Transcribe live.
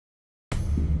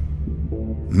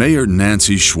Mayor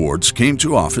Nancy Schwartz came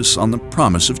to office on the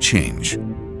promise of change.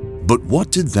 But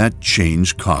what did that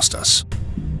change cost us?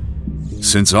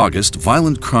 Since August,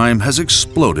 violent crime has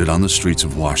exploded on the streets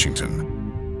of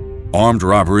Washington. Armed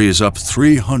robbery is up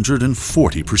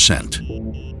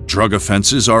 340%. Drug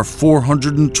offenses are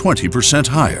 420%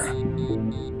 higher.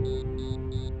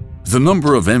 The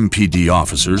number of MPD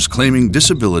officers claiming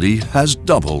disability has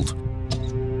doubled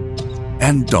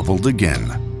and doubled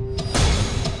again.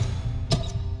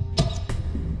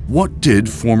 What did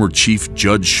former Chief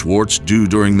Judge Schwartz do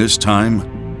during this time?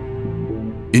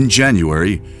 In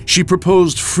January, she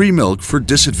proposed free milk for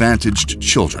disadvantaged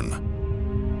children.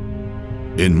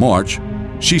 In March,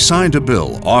 she signed a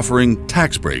bill offering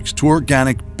tax breaks to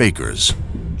organic bakers.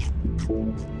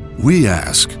 We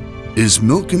ask, is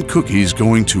milk and cookies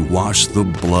going to wash the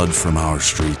blood from our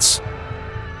streets?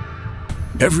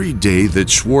 Every day that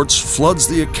Schwartz floods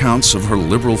the accounts of her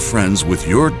liberal friends with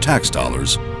your tax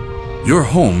dollars, your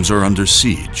homes are under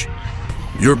siege,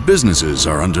 your businesses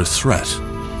are under threat,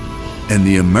 and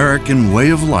the American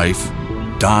way of life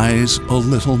dies a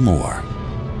little more.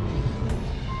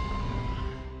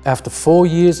 After 4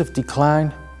 years of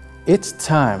decline, it's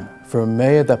time for a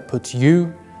mayor that puts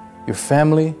you, your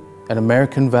family, and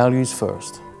American values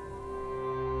first.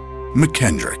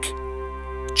 McKendrick.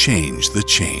 Change the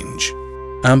change.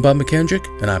 I'm Bob McKendrick,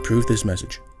 and I approve this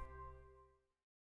message.